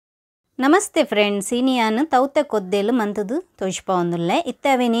ನಮಸ್ತೆ ಫ್ರೆಂಡ್ಸ್, ಇನಿಯಾನು ತೌತೆ ಕೊದ್ದೇಲು ಮಂತದು ತೋಜ್ಪಾವೊಂದುಲ್ಲೆ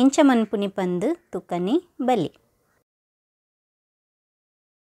ಇತ್ತವೆ ನೆಂಚ ಮನ್ಪುನಿ ಪಂದು ತುಕ್ಕನಿ ಬಲಿ.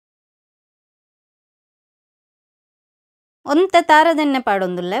 ಒಂತ ತಾರದೆನ್ನೆ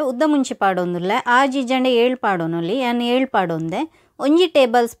ಪಾಡೊಂದುಲ್ಲೆ ಉದ್ದ ಮುಂಚಿ ಪಾಡೊಂದುಲ್ಲೆ ಆಜಿ ಜಂಡೆ 7 ಪಾಡೊನೊಲಿ ಯಾನು 7 ಪಾಡೊಂದೆ. 1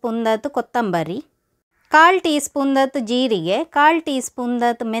 ಟೇಬಲ್ ಸ್ಪೂನ್ ದಾತು ಕೊತ್ತಂಬರಿ, 1/4 ಟೀ ಸ್ಪೂನ್ ದಾತು ಜೀರಿಗೆ, 1/4 ಟೀ ಸ್ಪೂನ್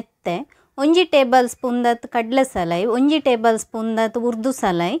ದಾತು ಮೆತ್ತೆ, 1 ಟೇಬಲ್ ಸ್ಪೂನ್ ದಾತು ಕಡ್ಲೆ ಸಲೈ, 1 ಟೇಬಲ್ ಸ್ಪೂನ್ ದಾತು ಉರ್ದು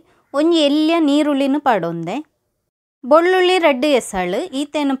ಸಲೈ, 1 ಎಲ್ಲಿಯ ನೀರುಳ್ಳಿನ ಪಾಡೊಂದೆ. ಬೊಳ್ಳುಳ್ಳಿ ರಡ್ಡು ಎಸಳು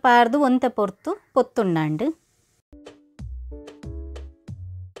ಈತೇನು ಪಾರ್ದು ಒಂತೆ ಪೊರ್ತು ಪೊತ್ತುಂಡಾಂಡು.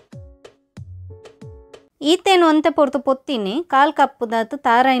 ಈತೇನು ಒಂತೆ ಪೊರ್ತು ಪೊತ್ತಿನಿ 1/4 ಕಪ್ಪು ದಾತು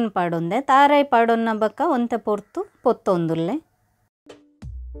ತಾರಾಯಿನ ಪಾಡೊಂದೆ. ತಾರಾಯಿ ಪಾಡೊನ್ನ ಬಕ್ಕ ಒಂತೆ ಪೊರ್ತು ಪೊತ್ತೊಂದುಲ್ಲೆ.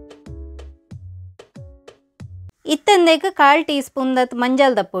 ಇತ್ತೆಂದೇಕ 1/4 ಟೀ ಸ್ಪೂನ್ ದಾತು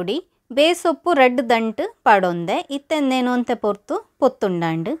ಮಂಜಾಲ್ದ ಪೊಡಿ, ಬೇಸೊಪ್ಪು ರಡ್ಡು ದಂಟು ಪಾಡೊಂದೆ. ಇತ್ತೆಂದೇನು ಒಂತೆ ಪೊರ್ತು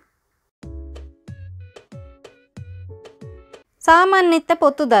ಪೊತ್ತುಂಡಾಂಡು. ಸಾಮಾನ್ಯತೆ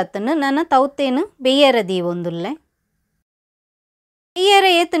ಪೊತ್ತುದಾತನು ನನ್ನ ತೌತೇನು ಬೇಯರ ದೀವೊಂದುಲ್ಲೆ. ಬೇಯರ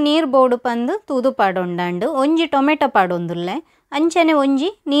ಏತು ನೀರು ಬೋಡು ಪಂದು ತೂದು ಪಾಡೊಂಡಾಂಡು. 1 ಟೊಮೆಟೊ ಪಾಡೊಂದುಲ್ಲೆ, ಅಂಚನೆ 1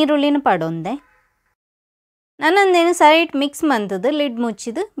 ನೀರುಳ್ಳಿನ ಪಾಡೊಂದೆ. ನನ್ನಂದೇನು ಸೈಟ್ ಮಿಕ್ಸ್ ಮಂತದು ಲಿಡ್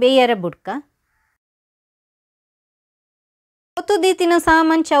ಮುಚ್ಚಿದು ಬೇಯರ ಬುಡ್ಕ. ಪೊತ್ತು ದೀತಿನ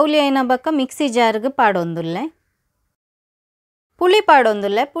ಸಾಮಾನು ಚೌಲಿ ಐನ ಬಕ್ಕ ಮಿಕ್ಸಿ ಜಾರ್ಗೆ ಪಾಡೊಂದುಲ್ಲೆ. ಪುಳಿ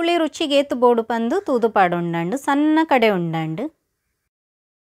ಪಾಡೊಂದುಲ್ಲೆ, ಪುಳಿ ರುಚಿಗೆ ಏತು ಬೋಡು ಪಂದು ತೂದು ಪಾಡೊಂಡಾಂಡು ಸಣ್ಣ ಕಡೆ ಉಂಡಾಂಡು.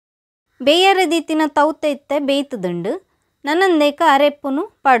 ಬೇಯರ ದೀತಿನ ತೌತೆ ಇತ್ತೆ ಬೇಯ್ತದುಂಡು. ನನ್ನಂದೇಕ ಅರೆಪ್ಪುನು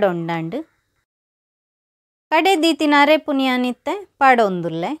ಪಾಡೊಂಡಾಂಡು. ಕಡೆ ದೀತಿನ ಅರೆಪ್ಪುನಿ ಅನಿತ್ತೆ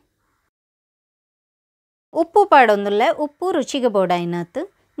ಪಾಡೊಂದುಲ್ಲೆ. ಉಪ್ಪು ಪಾಡೊಂದುಲ್ಲೆ, ಉಪ್ಪು ರುಚಿಗೆ ಬೋಡಾಯಿನಾತು.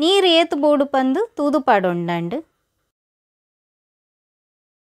 ನೀರು ಏತು ಬೋಡು ಪಂದು ತೂದು ಪಾಡೊಂಡಾಂಡು.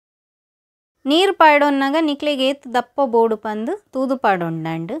 ನೀರು ಪಾಡೊನ್ನಾಗ ನಿಕ್ಲೆಗೆ ಏತು ದಪ್ಪ ಬೋಡು ಪಂದು ತೂದು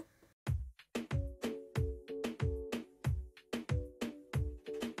ಪಾಡೊಂಡಾಂಡು.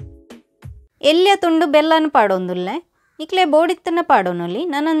 ಎಲ್ಲಿಯ ತುಂಡು ಬೆಲ್ಲನ ಪಾಡೊಂದುಲ್ಲೆ. ನಿಕ್ಲೆ ಬೋಡಿತ್ತನ ಪಾಡೊನೊಲಿ.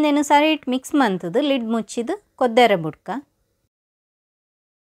 ನನ್ನಂದೇನು ಸೈಟ್ ಮಿಕ್ಸ್ ಮಂತದು ಲಿಡ್ ಮುಚ್ಚಿದು ಕೊದ್ದೆರೆ ಬುಡ್ಕ.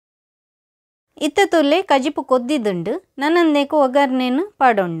 ಇತ್ತ ತುಲ್ಲೆ ಕಜಿಪು ಕೊದ್ದಿದುಂಡು. ನನ್ನಂದೇಕು ಒಗ್ಗರ್ನೇನು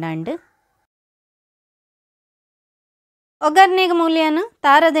ಪಾಡೊಂಡಾಂಡು. ಒಗ್ಗರ್ನೆಗೆ ಮೂಲಿಯನು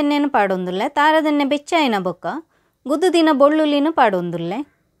ತಾರದೆಣ್ಣೆನು ಪಾಡೊಂದುಲ್ಲೆ. ತಾರದೆಣ್ಣೆ ಬೆಚ್ಚಾಯಿನ ಬೊಕ್ಕ ಗುದ್ದುದಿನ ಬೊಳ್ಳುಳ್ಳಿನ ಪಾಡೊಂದುಲ್ಲೆ.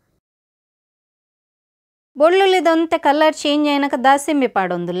 ಬೊಳ್ಳುಳ್ಳಿದೊಂತೆ ಕಲರ್ ಚೇಂಜ್ ಆಯ್ನಕ ದಾಸೆಂಬೆ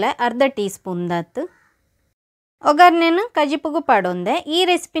ಪಾಡೊಂದುಲ್ಲೆ 1/2 ಟೀ ಸ್ಪೂನ್ ದಾತು. ಒಗ್ಗರ್ನೆನು ಕಜಿಪುಗು ಪಾಡೊಂದೆ. ಈ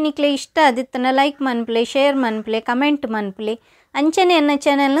ರೆಸಿಪಿ ನಿಕ್ಲೆ ಇಷ್ಟ ಆದಿತ್ತನ ಲೈಕ್ ಮನ್ಪ್ಲೆ, ಶೇರ್ ಮನ್ಪ್ಲೆ, ಕಮೆಂಟ್ ಮನ್ಪ್ಲೆ. ಅಂಚನೆ ನನ್ನ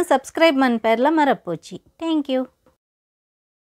ಚಾನೆಲ್ನ ಸಬ್ಸ್ಕ್ರೈಬ್ ಮನ್ಪೆರ್ಲ ಮರಪೋಚಿ. Thank you.